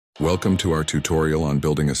Welcome to our tutorial on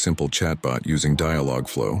building a simple chatbot using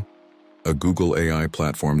Dialogflow, a Google AI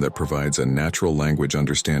platform that provides a natural language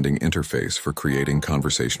understanding interface for creating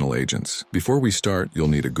conversational agents. Before we start, you'll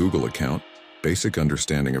need a Google account, basic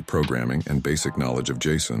understanding of programming, and basic knowledge of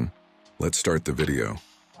JSON. Let's start the video.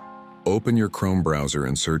 Open your Chrome browser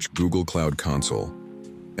and search Google Cloud Console,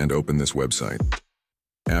 and open this website.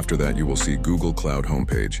 After that, you will see Google Cloud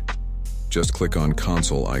homepage. Just click on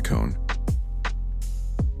Console icon.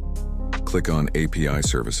 Click on API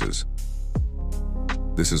Services.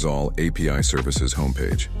 This is all API Services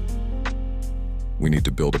homepage. We need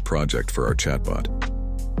to build a project for our chatbot.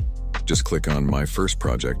 Just click on My First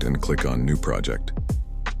Project and click on New Project.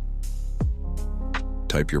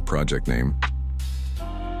 Type your project name.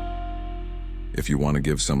 If you want to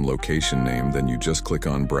give some location name, then you just click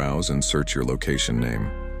on Browse and search your location name.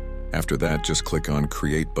 After that, just click on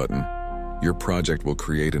Create button. Your project will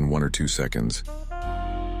create in 1 or 2 seconds.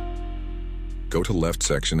 Go to left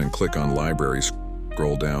section and click on Library,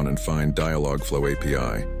 scroll down and find Dialogflow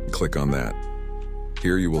API. Click on that.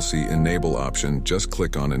 Here you will see Enable option, just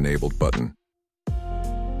click on Enabled button.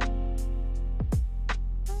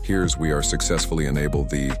 Here's we are successfully enabled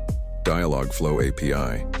the Dialogflow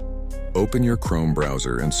API. Open your Chrome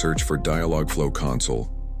browser and search for Dialogflow Console.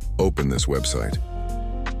 Open this website.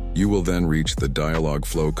 You will then reach the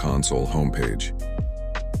Dialogflow Console homepage.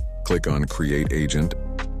 Click on Create Agent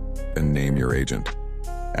and name your agent.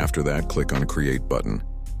 After that, click on Create button.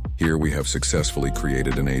 Here we have successfully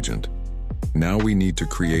created an agent. Now we need to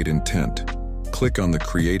create intent. Click on the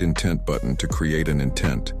Create Intent button to create an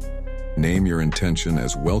intent. Name your intention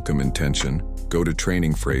as Welcome Intention. Go to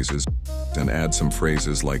Training Phrases and add some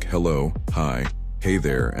phrases like hello, hi, hey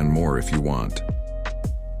there, and more if you want.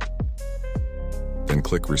 Then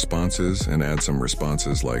click Responses and add some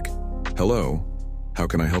responses like, hello, how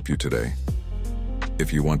can I help you today?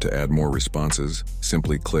 If you want to add more responses,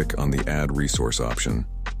 simply click on the Add Resource option.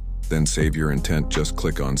 Then save your intent, just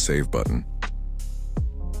click on Save button.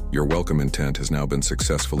 Your welcome intent has now been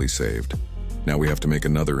successfully saved. Now we have to make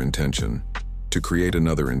another intention. To create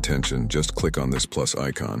another intention, just click on this plus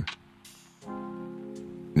icon.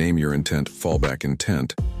 Name your intent Fallback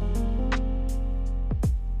Intent,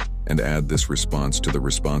 and add this response to the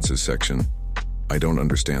Responses section. I don't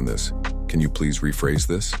understand this. Can you please rephrase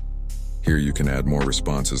this? Here you can add more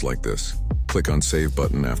responses like this. Click on Save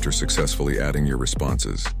button after successfully adding your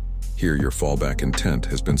responses. Here your fallback intent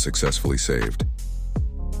has been successfully saved.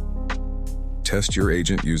 Test your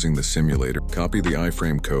agent using the simulator. Copy the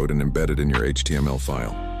iframe code and embed it in your HTML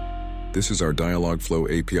file. This is our Dialogflow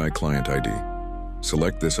API client ID.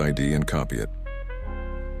 Select this ID and copy it.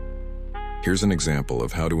 Here's an example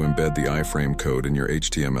of how to embed the iframe code in your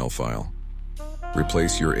HTML file.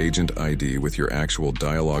 Replace your agent ID with your actual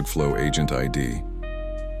Dialogflow agent ID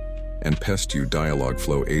and paste your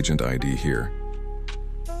Dialogflow agent ID here.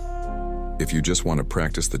 If you just want to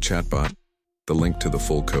practice the chatbot, the link to the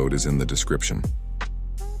full code is in the description.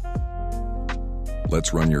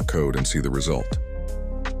 Let's run your code and see the result.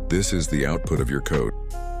 This is the output of your code.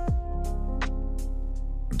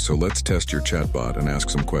 So let's test your chatbot and ask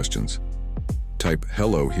some questions. Type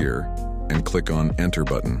hello here and click on Enter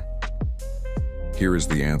button. Here is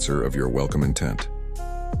the answer of your welcome intent.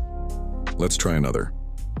 Let's try another.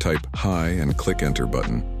 Type hi and click Enter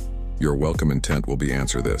button. Your welcome intent will be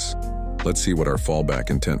answer this. Let's see what our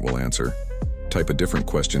fallback intent will answer. Type a different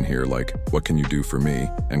question here like, what can you do for me?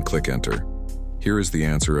 And click Enter. Here is the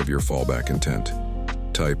answer of your fallback intent.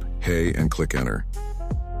 Type hey and click Enter.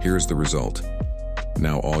 Here's the result.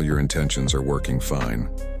 Now all your intentions are working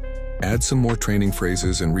fine. Add some more training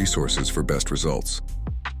phrases and resources for best results.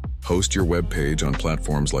 Host your web page on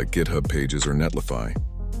platforms like GitHub Pages or Netlify,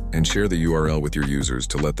 and share the URL with your users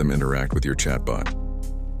to let them interact with your chatbot.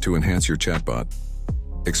 To enhance your chatbot,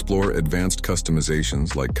 explore advanced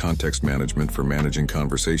customizations like context management for managing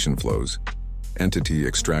conversation flows, entity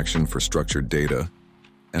extraction for structured data,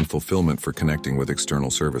 and fulfillment for connecting with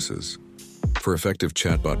external services. For effective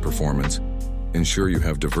chatbot performance, ensure you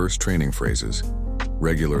have diverse training phrases.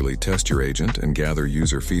 Regularly test your agent and gather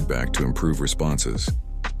user feedback to improve responses.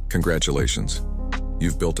 Congratulations!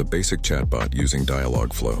 You've built a basic chatbot using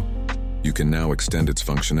Dialogflow. You can now extend its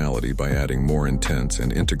functionality by adding more intents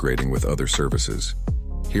and integrating with other services.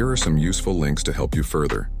 Here are some useful links to help you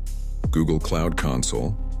further. Google Cloud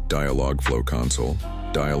Console, Dialogflow Console,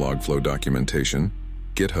 Dialogflow Documentation,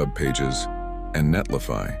 GitHub Pages, and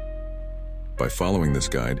Netlify. By following this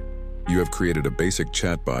guide, you have created a basic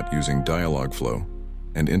chatbot using Dialogflow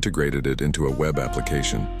and integrated it into a web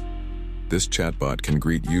application. This chatbot can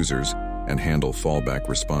greet users and handle fallback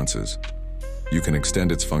responses. You can extend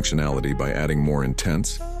its functionality by adding more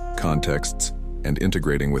intents, contexts, and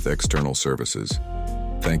integrating with external services.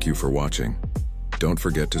 Thank you for watching. Don't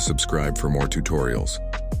forget to subscribe for more tutorials.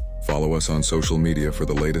 Follow us on social media for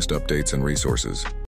the latest updates and resources.